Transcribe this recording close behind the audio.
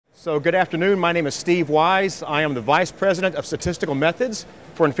So good afternoon, my name is Steve Wise. I am the Vice President of Statistical Methods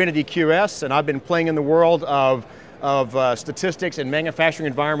for Infinity QS, and I've been playing in the world of statistics and manufacturing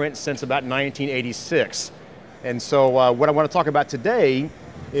environments since about 1986. And so what I want to talk about today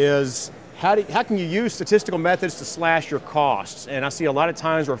is how can you use statistical methods to slash your costs? And I see a lot of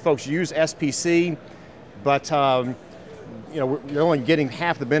times where folks use SPC, but you're only getting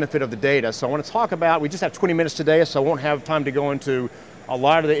half the benefit of the data. So I want to talk about, we just have 20 minutes today, so I won't have time to go into a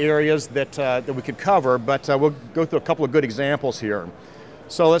lot of the areas that we could cover, but we'll go through a couple of good examples here.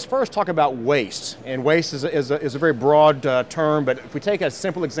 So let's first talk about waste. And waste is a very broad term, but if we take a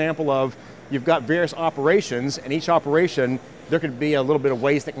simple example of you've got various operations, and each operation, there could be a little bit of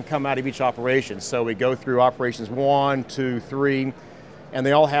waste that can come out of each operation. So we go through operations 1, 2, 3, and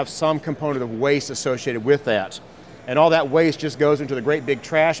they all have some component of waste associated with that. And all that waste just goes into the great big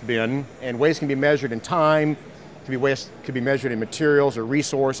trash bin, and waste can be measured in time, waste could be measured in materials or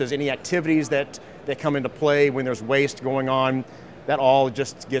resources, any activities that come into play when there's waste going on, that all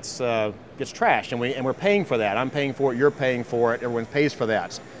just gets trashed, and we're paying for that. I'm paying for it, you're paying for it, everyone pays for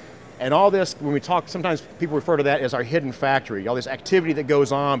that. And all this, when we talk, sometimes people refer to that as our hidden factory, all this activity that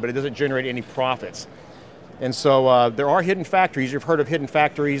goes on, but it doesn't generate any profits. And so there are hidden factories. You've heard of hidden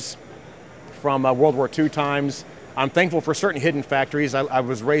factories from World War II times. I'm thankful for certain hidden factories. I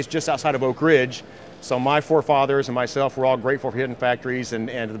was raised just outside of Oak Ridge, so my forefathers and myself were all grateful for hidden factories, and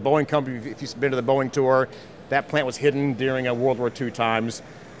the Boeing company, if you've been to the Boeing tour, that plant was hidden during World War II times.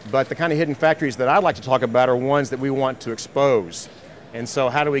 But the kind of hidden factories that I'd like to talk about are ones that we want to expose. And so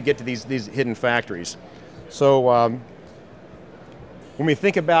how do we get to these hidden factories? So when we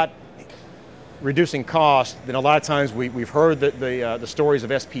think about reducing cost, then a lot of times we've heard the stories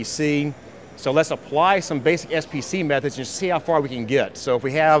of SPC. So let's apply some basic SPC methods and see how far we can get. So if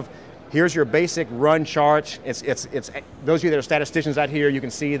we have, here's your basic run chart. It's those of you that are statisticians out here, you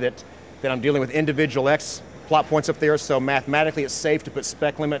can see that I'm dealing with individual X plot points up there. So mathematically, it's safe to put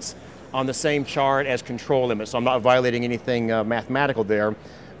spec limits on the same chart as control limits. So I'm not violating anything mathematical there.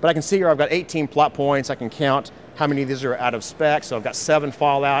 But I can see here I've got 18 plot points. I can count how many of these are out of spec. So I've got 7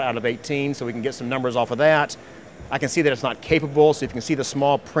 fallout out of 18. So we can get some numbers off of that. I can see that it's not capable. So if you can see the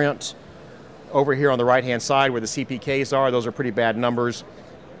small print over here on the right-hand side where the CPKs are, those are pretty bad numbers.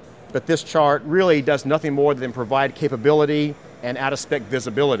 But this chart really does nothing more than provide capability and out-of-spec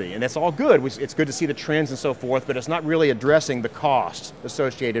visibility. And that's all good. It's good to see the trends and so forth, but it's not really addressing the cost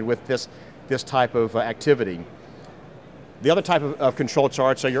associated with this type of activity. The other type of control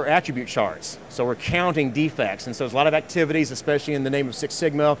charts are your attribute charts. So we're counting defects. And so there's a lot of activities, especially in the name of Six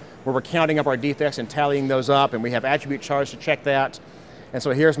Sigma, where we're counting up our defects and tallying those up, and we have attribute charts to check that. And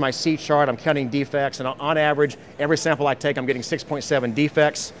so here's my C chart. I'm counting defects, and on average, every sample I take, I'm getting 6.7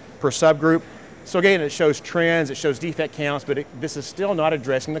 defects per subgroup. So again, it shows trends, it shows defect counts, but this is still not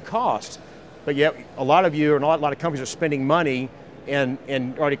addressing the cost. But yet, a lot of you and a lot of companies are spending money and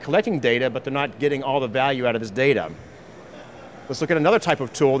already collecting data, but they're not getting all the value out of this data. Let's look at another type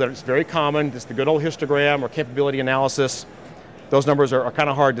of tool that is very common. It's the good old histogram or capability analysis. Those numbers are kind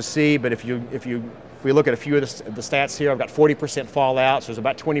of hard to see, but if we look at a few of the stats here, I've got 40% fallout, so there's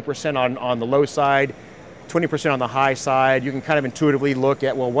about 20% on the low side, 20% on the high side. You can kind of intuitively look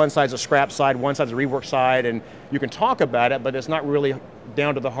at, well, one side's a scrap side, one side's a rework side, and you can talk about it, but it's not really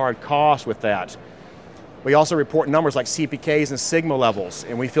down to the hard cost with that. We also report numbers like CPKs and sigma levels,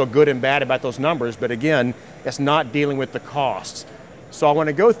 and we feel good and bad about those numbers, but again, it's not dealing with the costs. So I want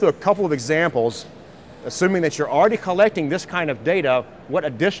to go through a couple of examples, assuming that you're already collecting this kind of data, what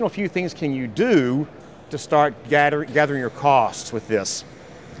additional few things can you do to start gathering your costs with this?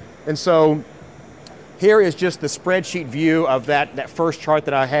 And so here is just the spreadsheet view of that first chart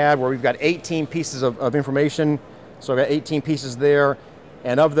that I had, where we've got 18 pieces of information. So I've got 18 pieces there,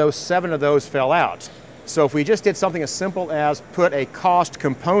 and of those, 7 of those fell out. So if we just did something as simple as put a cost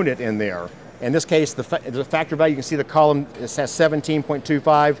component in there, in this case, the factor value, you can see the column, it says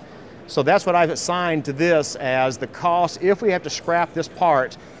 17.25. So that's what I've assigned to this as the cost. If we have to scrap this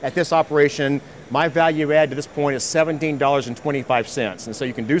part at this operation, my value add to this point is $17.25. And so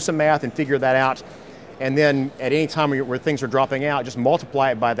you can do some math and figure that out. And then at any time where things are dropping out, just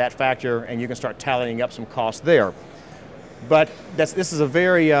multiply it by that factor and you can start tallying up some costs there. But this is a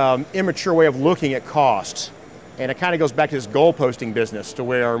very immature way of looking at costs. And it kind of goes back to this goal posting business, to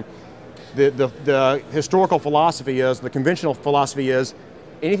where the historical philosophy is, the conventional philosophy is,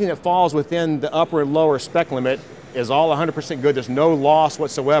 anything that falls within the upper and lower spec limit is all 100% good. There's no loss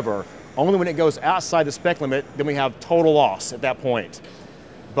whatsoever. Only when it goes outside the spec limit, then we have total loss at that point.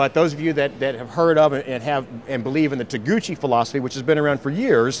 But those of you that have heard of and believe in the Taguchi philosophy, which has been around for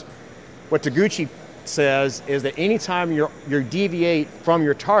years, what Taguchi says is that anytime you deviate from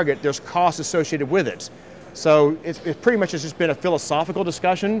your target, there's costs associated with it. So it's pretty much has just been a philosophical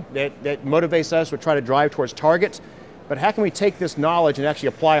discussion that motivates us to try to drive towards target. But how can we take this knowledge and actually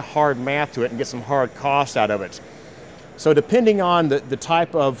apply hard math to it and get some hard costs out of it? So depending on the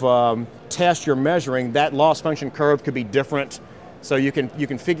type of test you're measuring, that loss function curve could be different. So you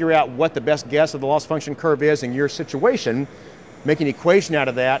can figure out what the best guess of the loss function curve is in your situation, make an equation out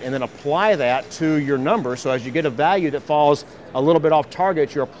of that, and then apply that to your number. So as you get a value that falls a little bit off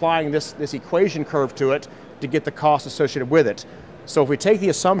target, you're applying this equation curve to it to get the cost associated with it. So if we take the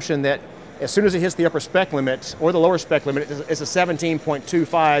assumption that as soon as it hits the upper spec limit or the lower spec limit, it's a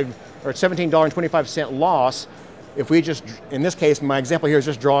 17.25 or $17.25 loss. If we just, in this case, my example here is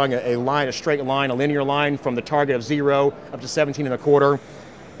just drawing a line, a straight line, a linear line from the target of 0 up to 17.25.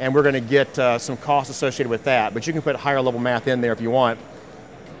 And we're going to get some costs associated with that. But you can put higher level math in there if you want.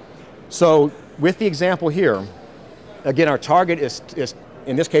 So with the example here, again, our target is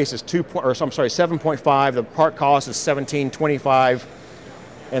in this case is 7.5. The part cost is 17.25.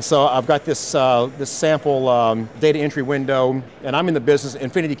 And so I've got this sample data entry window, and I'm in the business,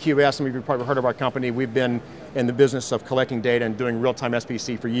 Infinity QS. Some of you have probably heard of our company. We've been in the business of collecting data and doing real-time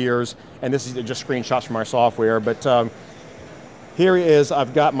SPC for years. And this is just screenshots from our software. But here is,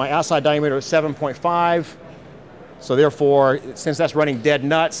 I've got my outside diameter at 7.5. So therefore, since that's running dead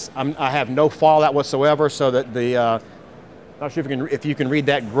nuts, I have no fallout whatsoever. So that the, not sure if you can read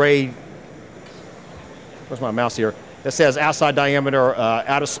that gray, where's my mouse here? That says outside diameter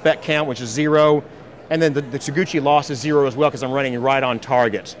out of spec count, which is 0. And then the Taguchi loss is 0 as well because I'm running right on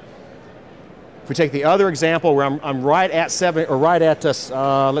target. If we take the other example where I'm right at 7, or right at,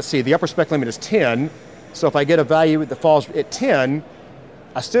 let's see, the upper spec limit is 10. So if I get a value that falls at 10,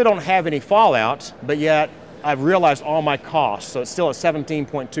 I still don't have any fallout, but yet I've realized all my costs. So it's still a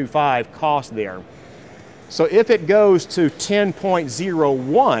 17.25 cost there. So if it goes to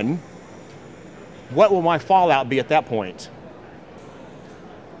 10.01, what will my fallout be at that point?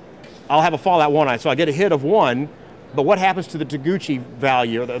 I'll have a fallout 1, so I get a hit of 1, but what happens to the Taguchi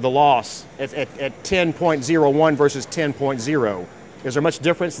value, the loss, at 10.01 versus 10.0? Is there much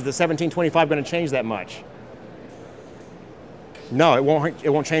difference? Is the 1725 going to change that much? No, it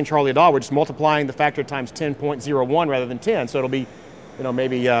won't change hardly at all. We're just multiplying the factor times 10.01 rather than 10, so it'll be,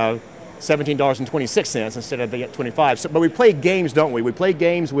 maybe $17.26 instead of the 25. So, but we play games, don't we? We play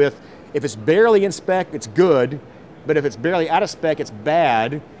games with, if it's barely in spec, it's good, but if it's barely out of spec, it's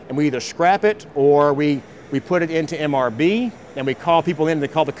bad, and we either scrap it or we put it into MRB, and we call people in, they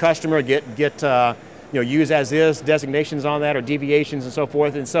call the customer, get use as is designations on that or deviations and so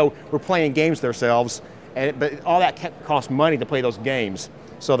forth. And so we're playing games with ourselves, but all that costs money to play those games.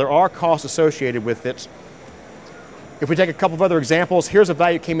 So there are costs associated with it. If we take a couple of other examples, here's a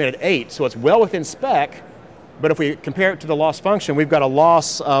value that came in at 8, so it's well within spec, but if we compare it to the loss function, we've got a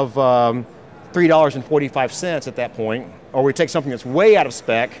loss of $3.45 at that point, or we take something that's way out of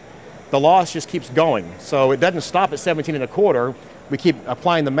spec, the loss just keeps going. So it doesn't stop at 17.25. We keep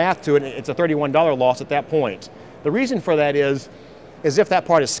applying the math to it, and it's a $31 loss at that point. The reason for that is if that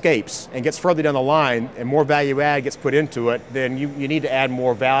part escapes and gets further down the line and more value add gets put into it, then you need to add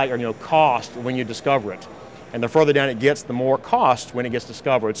more value or cost when you discover it. And the further down it gets, the more cost when it gets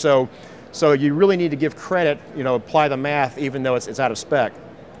discovered. So you really need to give credit, apply the math even though it's out of spec.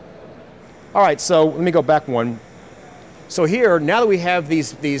 All right, so let me go back one. So here, now that we have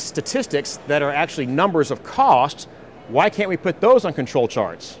these statistics that are actually numbers of cost, why can't we put those on control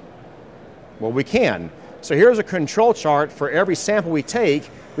charts? Well, we can. So here's a control chart for every sample we take.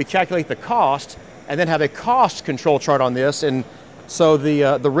 We calculate the cost and then have a cost control chart on this. And so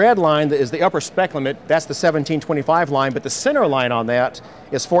the red line is the upper spec limit. That's the 1725 line, but the center line on that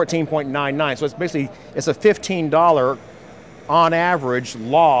is 14.99. So it's basically, it's a $15 on average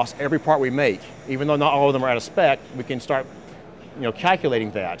loss every part we make. Even though not all of them are out of spec, we can start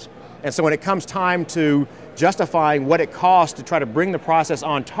calculating that. And so when it comes time to justifying what it costs to try to bring the process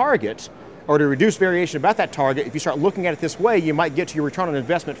on target or to reduce variation about that target, if you start looking at it this way, you might get to your return on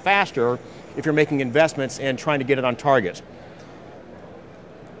investment faster if you're making investments and trying to get it on target.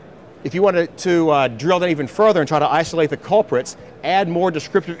 If you wanted to drill down even further and try to isolate the culprits, add more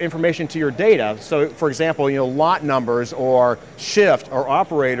descriptive information to your data. So for example, lot numbers or shift or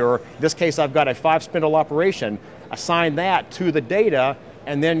operator. In this case, I've got a 5-spindle operation. Assign that to the data,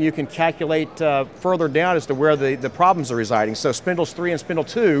 and then you can calculate further down as to where the problems are residing. So spindles 3 and spindle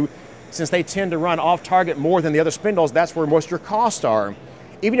 2, since they tend to run off target more than the other spindles, that's where most of your costs are.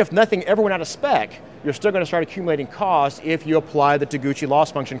 Even if nothing ever went out of spec, you're still going to start accumulating costs if you apply the Taguchi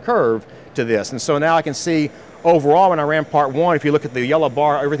loss function curve to this. And so now I can see overall, when I ran part one, if you look at the yellow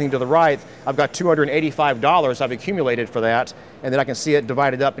bar, everything to the right, I've got $285 I've accumulated for that, and then I can see it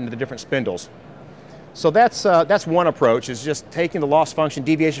divided up into the different spindles. So that's one approach, is just taking the loss function,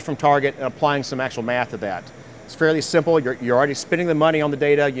 deviation from target, and applying some actual math to that. It's fairly simple. You're already spending the money on the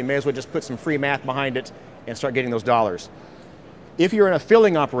data. You may as well just put some free math behind it and start getting those dollars. If you're in a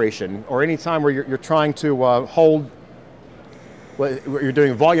filling operation, or any time where you're trying to hold, where you're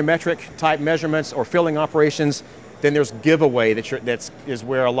doing volumetric type measurements or filling operations, then there's giveaway that is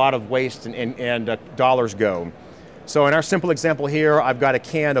where a lot of waste and dollars go. So in our simple example here, I've got a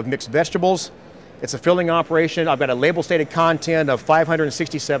can of mixed vegetables. It's a filling operation. I've got a label stated content of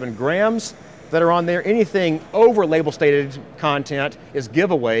 567 grams that are on there. Anything over label stated content is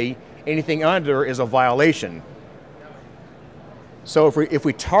giveaway. Anything under is a violation. So if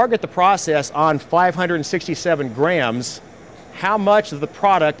we target the process on 567 grams, how much of the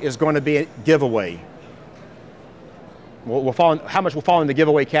product is going to be a giveaway? How much will fall in the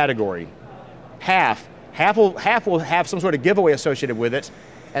giveaway category? Half. Half will have some sort of giveaway associated with it.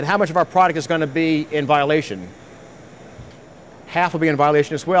 And how much of our product is going to be in violation? Half will be in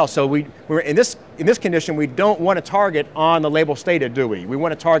violation as well. So we're in this condition, we don't want to target on the label stated, do we? We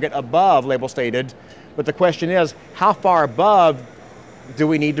want to target above label stated, but the question is, how far above do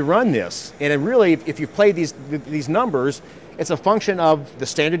we need to run this? And really, if you play these numbers, it's a function of the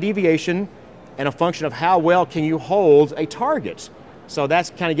standard deviation and a function of how well can you hold a target. So that's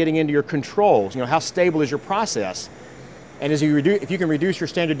kind of getting into your controls. How stable is your process? And if you can reduce your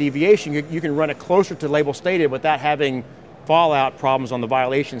standard deviation, you can run it closer to label stated without having fallout problems on the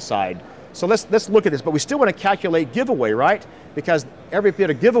violation side. So let's look at this, but we still want to calculate giveaway, right? Because every bit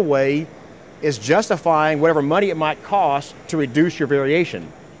of giveaway is justifying whatever money it might cost to reduce your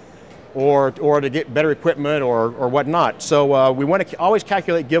variation, or to get better equipment or whatnot. So we want to always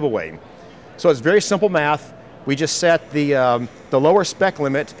calculate giveaway. So it's very simple math. We just set the lower spec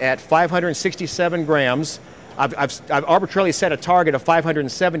limit at 567 grams. I've arbitrarily set a target of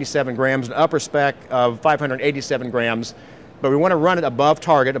 577 grams, an upper spec of 587 grams, but we want to run it above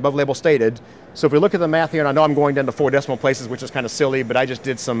target, above label stated. So if we look at the math here, and I know I'm going down to 4 decimal places, which is kind of silly, but I just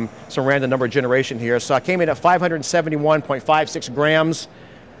did some random number generation here. So I came in at 571.56 grams.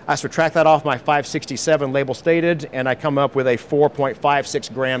 I subtract that off my 567 label stated, and I come up with a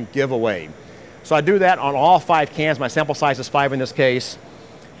 4.56 gram giveaway. So I do that on all 5 cans. My sample size is 5 in this case.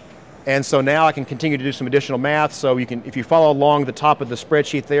 And so now I can continue to do some additional math. So if you follow along the top of the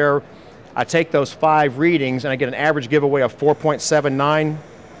spreadsheet there, I take those 5 readings and I get an average giveaway of 4.79.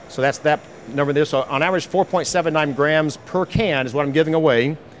 So that's that number there. So on average, 4.79 grams per can is what I'm giving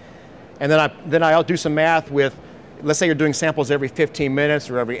away. And then I'll do some math with, let's say you're doing samples every 15 minutes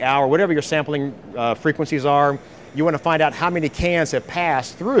or every hour, whatever your sampling frequencies are. You want to find out how many cans have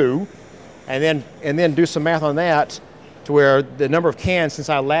passed through, and then do some math on that, to where the number of cans since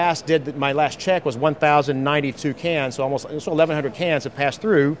I last did my last check was 1,092 cans, so almost 1,100 cans have passed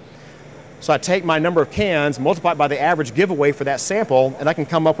through. So I take my number of cans, multiply it by the average giveaway for that sample, and I can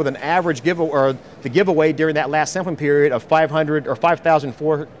come up with an average giveaway, or the giveaway during that last sampling period of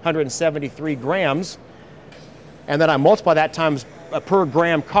 5,473 grams. And then I multiply that times a per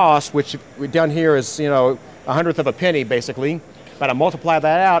gram cost, which down here is, 1/100th of a penny basically. But I multiply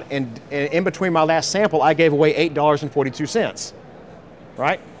that out, and in between my last sample, I gave away $8.42,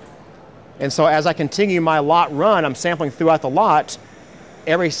 right? And so as I continue my lot run, I'm sampling throughout the lot.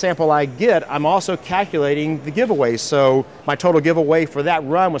 Every sample I get, I'm also calculating the giveaway. So my total giveaway for that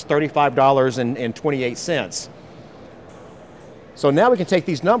run was $35.28. So now we can take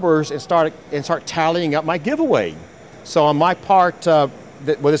these numbers and start tallying up my giveaway. So on my part, I'm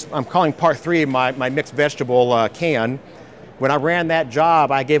calling part 3 my mixed vegetable can. When I ran that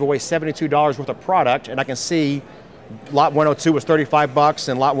job, I gave away $72 worth of product, and I can see lot 102 was 35 bucks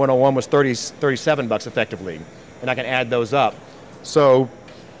and lot 101 was 37 bucks effectively. And I can add those up. So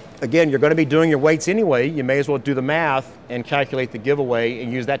again, you're going to be doing your weights anyway. You may as well do the math and calculate the giveaway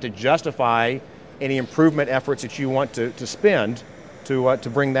and use that to justify any improvement efforts that you want to spend to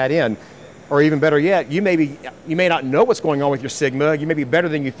bring that in. Or even better yet, you may not know what's going on with your sigma. You may be better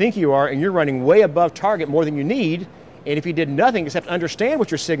than you think you are, and you're running way above target more than you need. And if you did nothing except understand what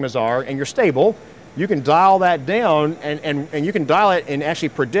your sigmas are and you're stable, you can dial that down, and you can dial it and actually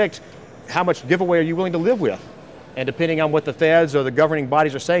predict how much giveaway are you willing to live with. And depending on what the feds or the governing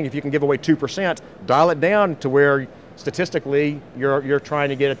bodies are saying, if you can give away 2%, dial it down to where statistically you're trying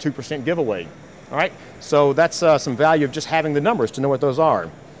to get a 2% giveaway. All right, so that's some value of just having the numbers to know what those are.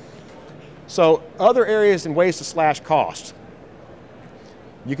 So other areas and ways to slash cost.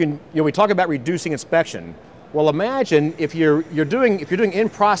 We talk about reducing inspection. Well, imagine if you're doing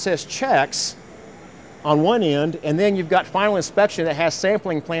in-process checks, on one end, and then you've got final inspection that has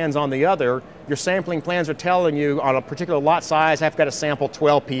sampling plans on the other. Your sampling plans are telling you on a particular lot size, I've got to sample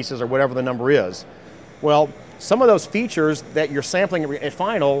 12 pieces or whatever the number is. Well, some of those features that you're sampling at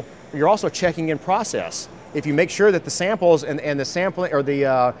final, you're also checking in process. If you make sure that the samples and the sampling or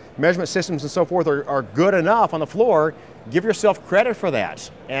the measurement systems and so forth are good enough on the floor, give yourself credit for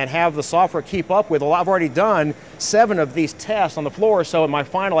that and have the software keep up with. Well, I've already done 7 of these tests on the floor, so in my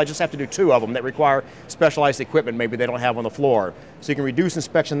final I just have to do 2 of them that require specialized equipment maybe they don't have on the floor. So you can reduce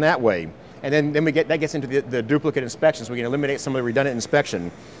inspection that way. And then that gets into the duplicate inspection, so we can eliminate some of the redundant inspection.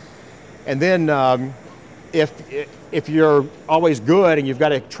 And then if you're always good and you've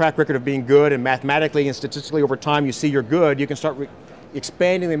got a track record of being good and mathematically and statistically over time you see you're good, you can start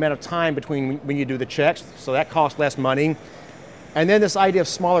expanding the amount of time between when you do the checks, so that costs less money. And then this idea of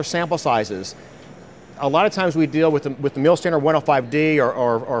smaller sample sizes. A lot of times we deal with the mill standard 105D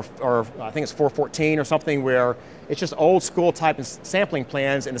or I think it's 414 or something, where it's just old school type sampling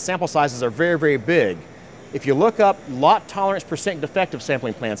plans and the sample sizes are very, very big. If you look up lot tolerance percent defective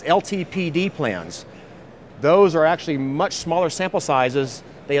sampling plans, LTPD plans, those are actually much smaller sample sizes.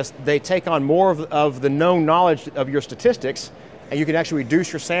 They take on more of the known knowledge of your statistics, and you can actually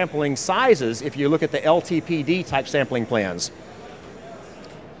reduce your sampling sizes if you look at the LTPD type sampling plans.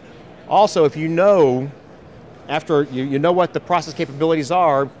 Also, if you know, after you know what the process capabilities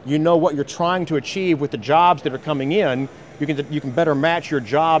are, you know what you're trying to achieve with the jobs that are coming in, you can better match your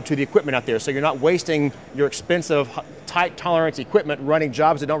job to the equipment out there, so you're not wasting your expensive tight tolerance equipment running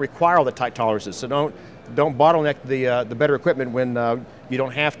jobs that don't require all the tight tolerances. So don't bottleneck the better equipment when you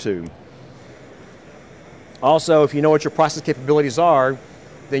don't have to. Also, if you know what your process capabilities are,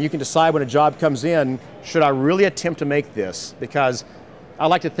 then you can decide when a job comes in, should I really attempt to make this? Because I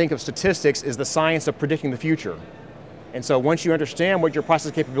like to think of statistics as the science of predicting the future. And so once you understand what your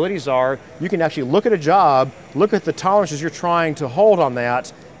process capabilities are, you can actually look at a job, look at the tolerances you're trying to hold on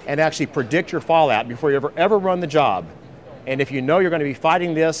that, and actually predict your fallout before you ever run the job. And if you know you're going to be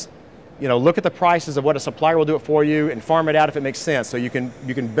fighting this, look at the prices of what a supplier will do it for you and farm it out if it makes sense, so you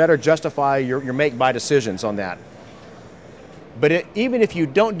can better justify your make-buy decisions on that. But even if you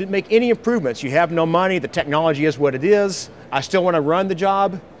don't make any improvements, you have no money, the technology is what it is, I still want to run the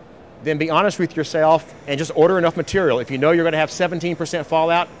job, then be honest with yourself and just order enough material. If you know you're going to have 17%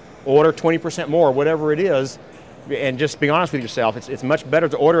 fallout, order 20% more, whatever it is, and just be honest with yourself. It's much better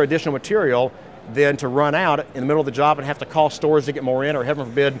to order additional material than to run out in the middle of the job and have to call stores to get more in, or heaven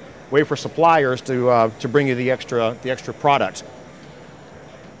forbid, wait for suppliers to bring you the extra product.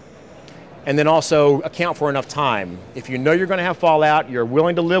 And then also account for enough time. If you know you're going to have fallout, you're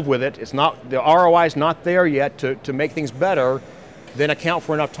willing to live with it, the ROI is not there yet to make things better, then account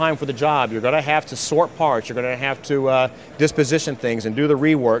for enough time for the job. You're going to have to sort parts, you're going to have to disposition things and do the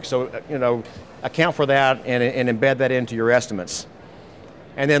rework, so account for that and embed that into your estimates.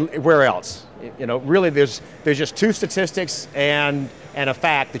 And then where else? Really there's just 2 statistics and a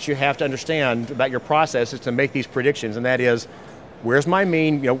fact that you have to understand about your processes to make these predictions, and that is, where's my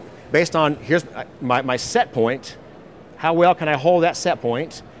mean, based on, here's my set point, how well can I hold that set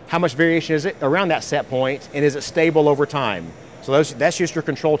point, how much variation is it around that set point, and is it stable over time? So that's just your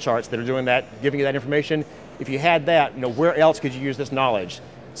control charts that are doing that, giving you that information. If you had that, where else could you use this knowledge?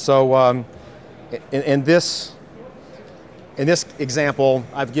 So in this example,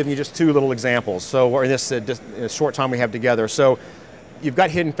 I've given you just 2 little examples. So, or in this short time we have together. So you've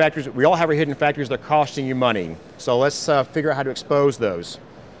got hidden factors. We all have our hidden factors that are costing you money. So let's figure out how to expose those.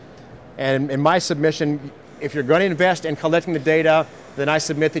 And in my submission, if you're going to invest in collecting the data, then I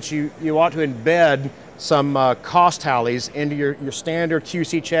submit that you ought to embed some cost tallies into your standard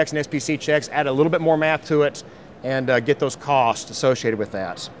QC checks and SPC checks, add a little bit more math to it, and get those costs associated with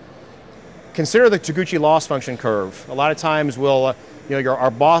that. Consider the Taguchi loss function curve. A lot of times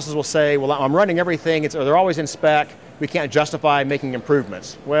our bosses will say, well, I'm running everything, they're always in spec, we can't justify making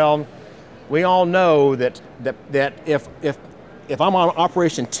improvements. Well, we all know that if I'm on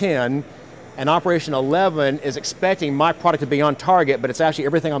operation 10 and operation 11 is expecting my product to be on target, but it's actually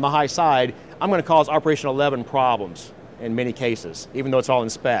everything on the high side, I'm going to cause operation 11 problems in many cases, even though it's all in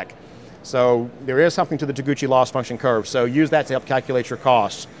spec. So there is something to the Taguchi loss function curve, so use that to help calculate your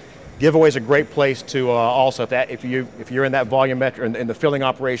costs. Giveaway is a great place to also, if you're in that volumetric, in the filling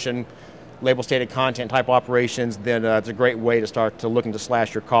operation, label stated content type operations, then it's a great way to start looking to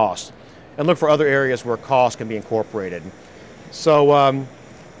slash your costs. And look for other areas where costs can be incorporated. So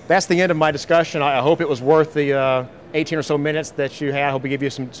that's the end of my discussion. I hope it was worth the 18 or so minutes that you had. I hope we give you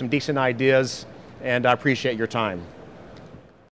some decent ideas, and I appreciate your time.